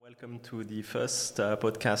Welcome to the first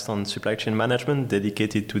podcast on supply chain management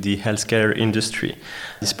dedicated to the healthcare industry.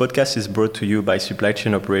 This podcast is brought to you by Supply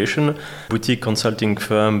Chain Operation, boutique consulting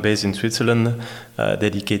firm based in Switzerland,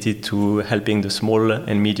 dedicated to helping the small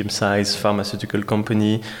and medium-sized pharmaceutical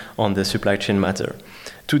company on the supply chain matter.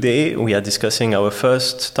 Today, we are discussing our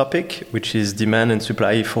first topic, which is demand and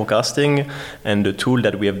supply forecasting and the tool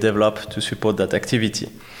that we have developed to support that activity.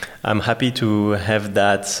 I'm happy to have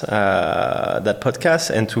that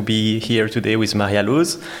podcast and to be here today with Maria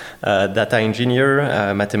Luz, data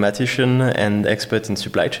engineer, mathematician, and expert in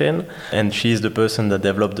supply chain. And she's the person that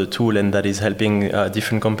developed the tool and that is helping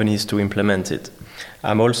different companies to implement it.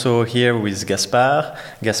 I'm also here with Gaspard.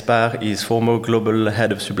 Gaspard is former global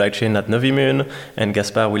head of supply chain at Novimmune, and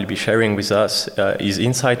Gaspard will be sharing with us his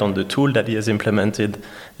insight on the tool that he has implemented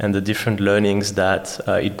and the different learnings that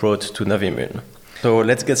it brought to Novimmune. So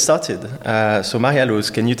let's get started. So Maria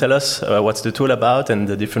Luz, can you tell us what's the tool about and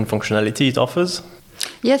the different functionality it offers?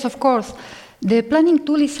 Yes, of course. The planning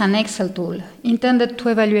tool is an Excel tool intended to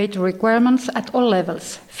evaluate requirements at all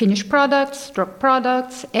levels: finished products, drug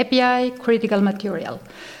products, API, critical material.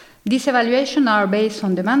 These evaluations are based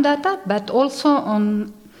on demand data, but also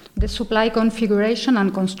on the supply configuration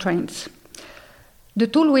and constraints. The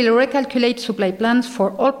tool will recalculate supply plans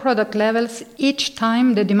for all product levels each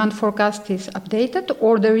time the demand forecast is updated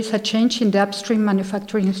or there is a change in the upstream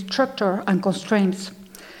manufacturing structure and constraints.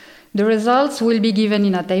 The results will be given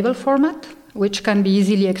in a table format, which can be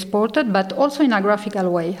easily exported, but also in a graphical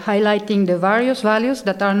way, highlighting the various values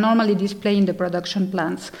that are normally displayed in the production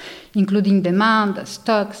plans, including demand,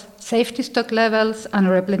 stocks, safety stock levels, and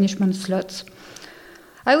replenishment slots.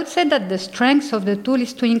 I would say that the strength of the tool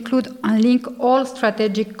is to include and link all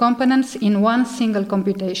strategic components in one single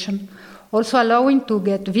computation, also allowing to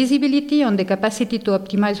get visibility on the capacity to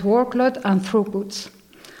optimize workload and throughputs.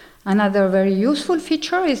 Another very useful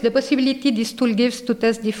feature is the possibility this tool gives to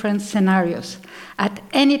test different scenarios. At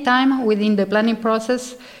any time within the planning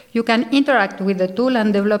process, you can interact with the tool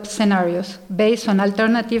and develop scenarios based on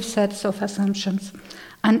alternative sets of assumptions.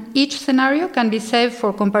 And each scenario can be saved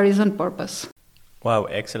for comparison purpose. Wow,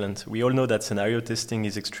 excellent. We all know that scenario testing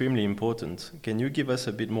is extremely important. Can you give us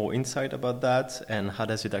a bit more insight about that and how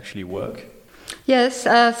does it actually work? Yes,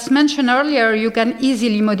 as mentioned earlier, you can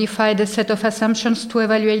easily modify the set of assumptions to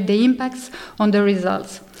evaluate the impacts on the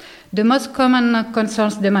results. The most common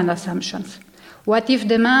concerns demand assumptions. What if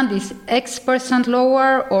demand is X%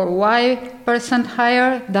 lower or Y%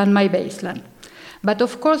 higher than my baseline? But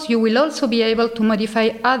of course, you will also be able to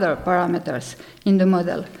modify other parameters in the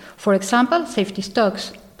model. For example, safety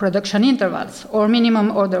stocks, production intervals, or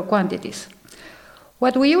minimum order quantities.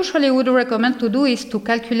 What we usually would recommend to do is to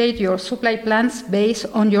calculate your supply plans based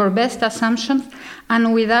on your best assumptions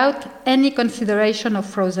and without any consideration of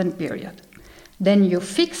frozen period. Then you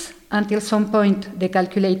fix until some point the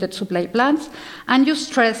calculated supply plans and you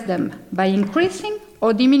stress them by increasing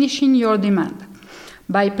or diminishing your demand,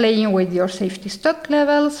 by playing with your safety stock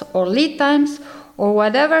levels or lead times or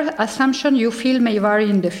whatever assumption you feel may vary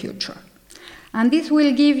in the future. And this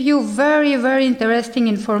will give you very, very interesting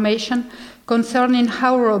information concerning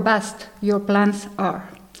how robust your plans are.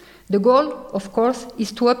 The goal, of course,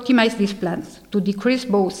 is to optimize these plans, to decrease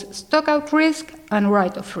both stock-out risk and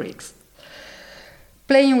write-off risks.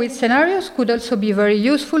 Playing with scenarios could also be very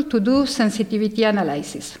useful to do sensitivity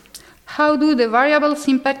analysis. How do the variables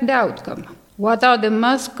impact the outcome? What are the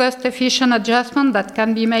most cost-efficient adjustments that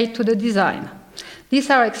can be made to the design? These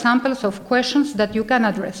are examples of questions that you can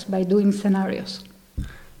address by doing scenarios.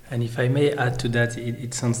 And if I may add to that,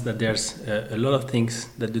 it sounds that there's a lot of things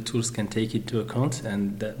that the tools can take into account,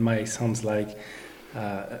 and that might sound like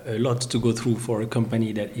a lot to go through for a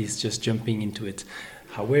company that is just jumping into it.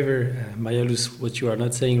 However, Maria Luz, what you are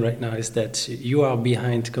not saying right now is that you are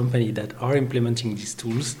behind companies that are implementing these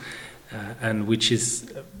tools, and which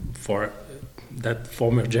is, for that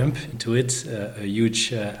former jump into it, a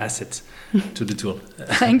huge asset to the tool.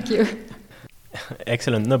 Thank you.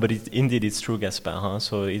 Excellent. No, but indeed it's true, Gaspard.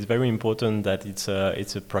 So it's very important that it's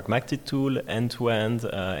a pragmatic tool, end-to-end,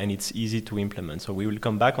 and it's easy to implement. So we will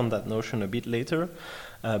come back on that notion a bit later,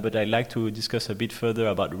 but I'd like to discuss a bit further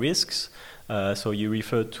about risks. So you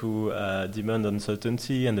referred to demand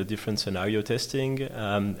uncertainty and the different scenario testing.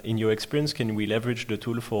 In your experience, can we leverage the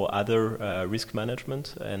tool for other risk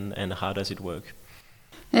management, and how does it work?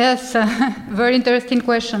 Yes, very interesting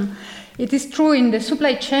question. It is true in the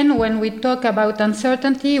supply chain, when we talk about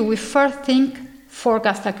uncertainty, we first think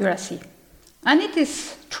forecast accuracy. And it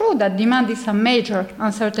is true that demand is a major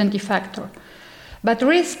uncertainty factor. But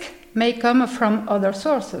risk may come from other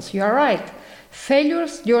sources. You are right.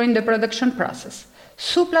 Failures during the production process,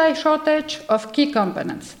 supply shortage of key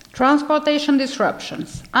components, transportation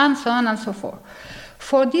disruptions, and so on and so forth.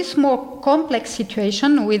 For this more complex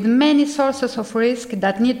situation with many sources of risk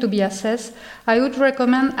that need to be assessed, I would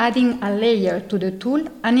recommend adding a layer to the tool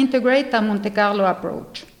and integrate a Monte Carlo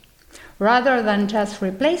approach. Rather than just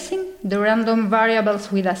replacing the random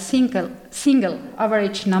variables with a single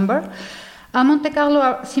average number, a Monte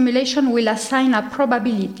Carlo simulation will assign a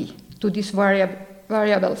probability to these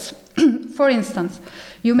variables. For instance,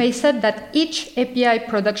 you may set that each API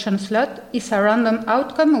production slot is a random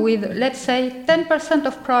outcome with, let's say, 10%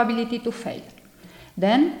 of probability to fail.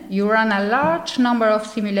 Then you run a large number of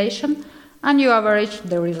simulations and you average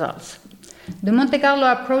the results. The Monte Carlo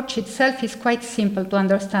approach itself is quite simple to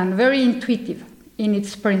understand, very intuitive in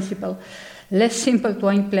its principle, less simple to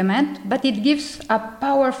implement, but it gives a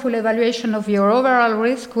powerful evaluation of your overall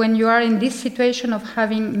risk when you are in this situation of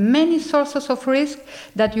having many sources of risk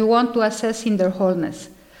that you want to assess in their wholeness.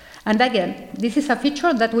 And again, this is a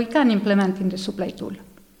feature that we can implement in the supply tool.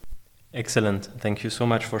 Excellent. Thank you so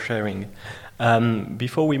much for sharing.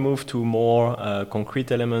 Before we move to more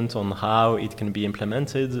concrete elements on how it can be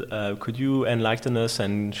implemented, could you enlighten us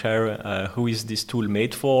and share who is this tool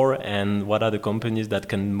made for and what are the companies that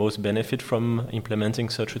can most benefit from implementing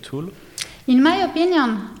such a tool? In my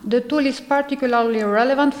opinion, the tool is particularly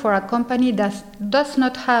relevant for a company that does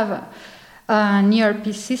not have an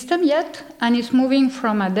ERP system yet and is moving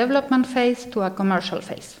from a development phase to a commercial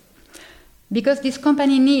phase. Because this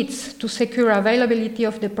company needs to secure availability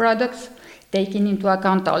of the products, taking into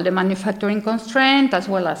account all the manufacturing constraints as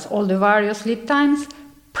well as all the various lead times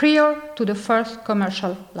prior to the first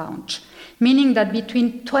commercial launch, meaning that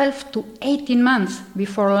between 12 to 18 months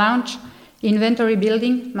before launch, inventory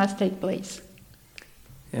building must take place.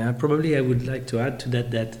 Yeah, probably I would like to add to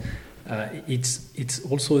that it's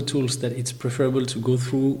also a tool that it's preferable to go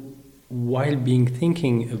through while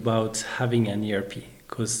thinking about having an ERP.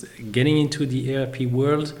 Because getting into the ERP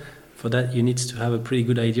world, for that you need to have a pretty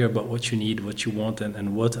good idea about what you need, what you want,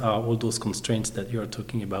 and what are all those constraints that you're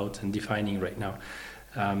talking about and defining right now.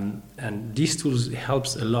 And these tools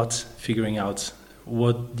helps a lot figuring out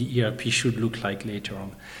what the ERP should look like later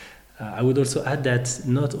on. I would also add that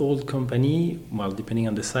not all company, well, depending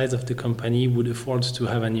on the size of the company, would afford to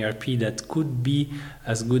have an ERP that could be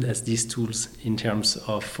as good as these tools in terms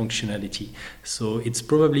of functionality. So it's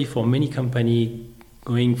probably for many companies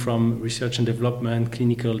going from research and development,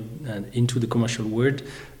 clinical, and into the commercial world,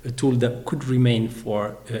 a tool that could remain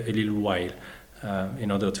for a little while in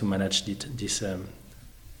order to manage this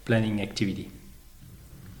planning activity.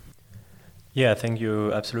 Yeah, I think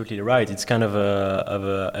you're absolutely right. It's kind of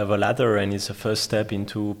a ladder, and it's a first step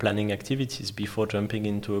into planning activities. Before jumping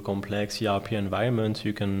into a complex ERP environment,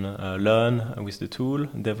 you can learn with the tool,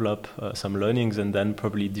 develop some learnings, and then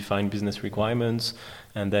probably define business requirements,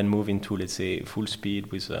 and then move into, let's say, full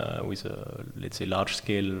speed with a let's say,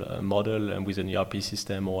 large-scale model and with an ERP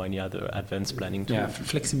system or any other advanced planning tool. Yeah,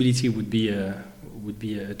 flexibility would be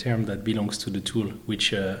a term that belongs to the tool,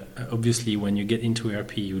 which obviously when you get into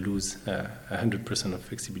ERP you lose 100% of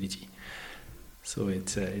flexibility. So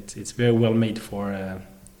it's very well made for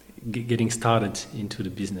getting started into the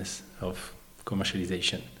business of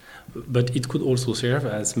commercialization. But it could also serve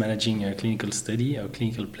as managing a clinical study or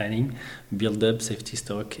clinical planning, build up safety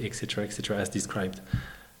stock, etc., as described.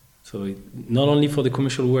 So not only for the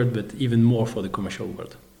commercial world, but even more for the commercial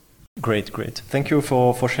world. Great. Thank you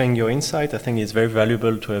for sharing your insight. I think it's very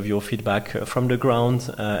valuable to have your feedback from the ground.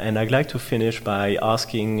 And I'd like to finish by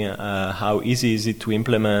asking how easy is it to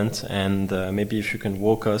implement, and maybe if you can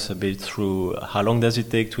walk us a bit through how long does it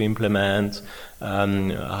take to implement,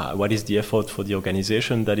 what is the effort for the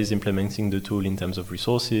organization that is implementing the tool in terms of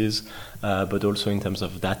resources, but also in terms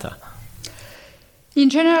of data. In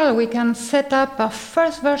general, we can set up a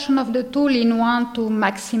first version of the tool in 1 to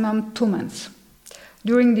maximum 2 months.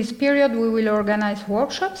 During this period, we will organize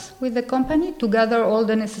workshops with the company to gather all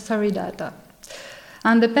the necessary data.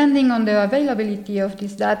 And depending on the availability of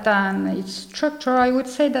this data and its structure, I would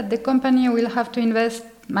say that the company will have to invest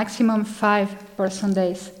maximum 5 person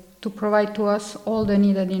days to provide to us all the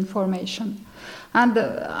needed information. And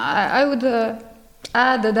I would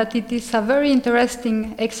add that it is a very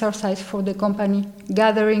interesting exercise for the company,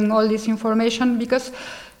 gathering all this information, because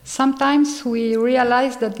sometimes we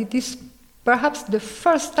realize that it is perhaps the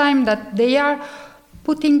first time that they are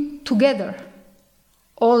putting together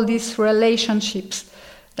all these relationships,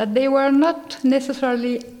 that they were not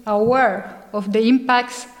necessarily aware of the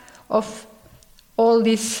impacts of all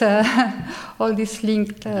this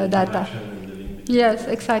linked data. Yes,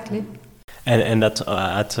 exactly. And at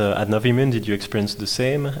Novimmune, did you experience the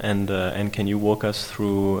same? And can you walk us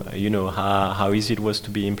through, how easy it was to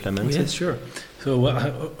be implemented? Yes, sure. So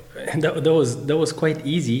that was quite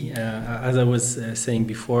easy. As I was saying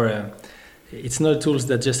before, it's not tools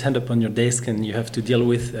that just end up on your desk and you have to deal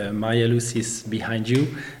with. Marialuz is behind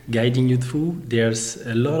you, guiding you through. There's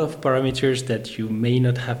a lot of parameters that you may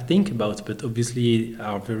not have think about, but obviously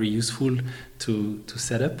are very useful to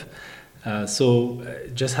set up. So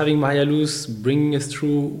just having Marialuz bringing us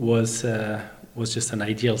through was just an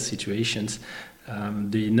ideal situation.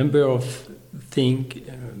 The number of things,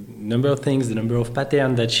 the number of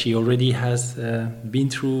patterns that she already has been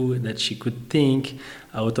through, that she could think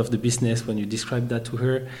out of the business when you describe that to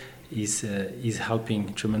her, is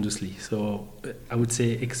helping tremendously. So I would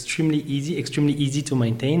say extremely easy to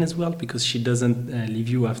maintain as well, because she doesn't leave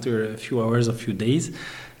you after a few hours or few days.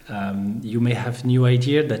 You may have new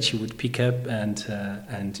idea that she would pick up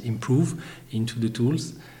and improve into the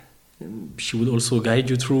tools. She would also guide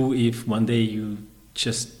you through if one day you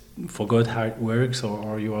just forgot how it works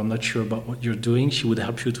or you are not sure about what you're doing. She would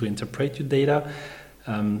help you to interpret your data.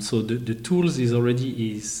 So the tools is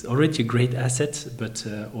already a great asset, but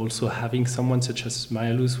also having someone such as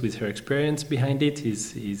Marialuz with her experience behind it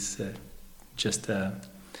is just a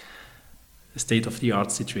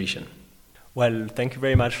state-of-the-art situation. Well, thank you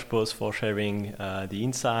very much both for sharing the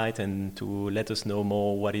insight and to let us know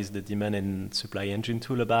more what is the demand and supply engine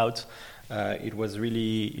tool about. It was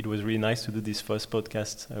really nice to do this first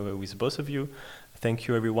podcast with both of you. Thank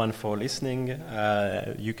you everyone for listening.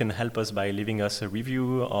 You can help us by leaving us a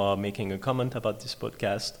review or making a comment about this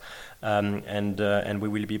podcast. And we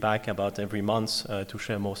will be back about every month to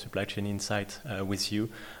share more supply chain insight with you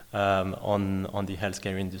on the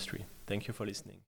healthcare industry. Thank you for listening.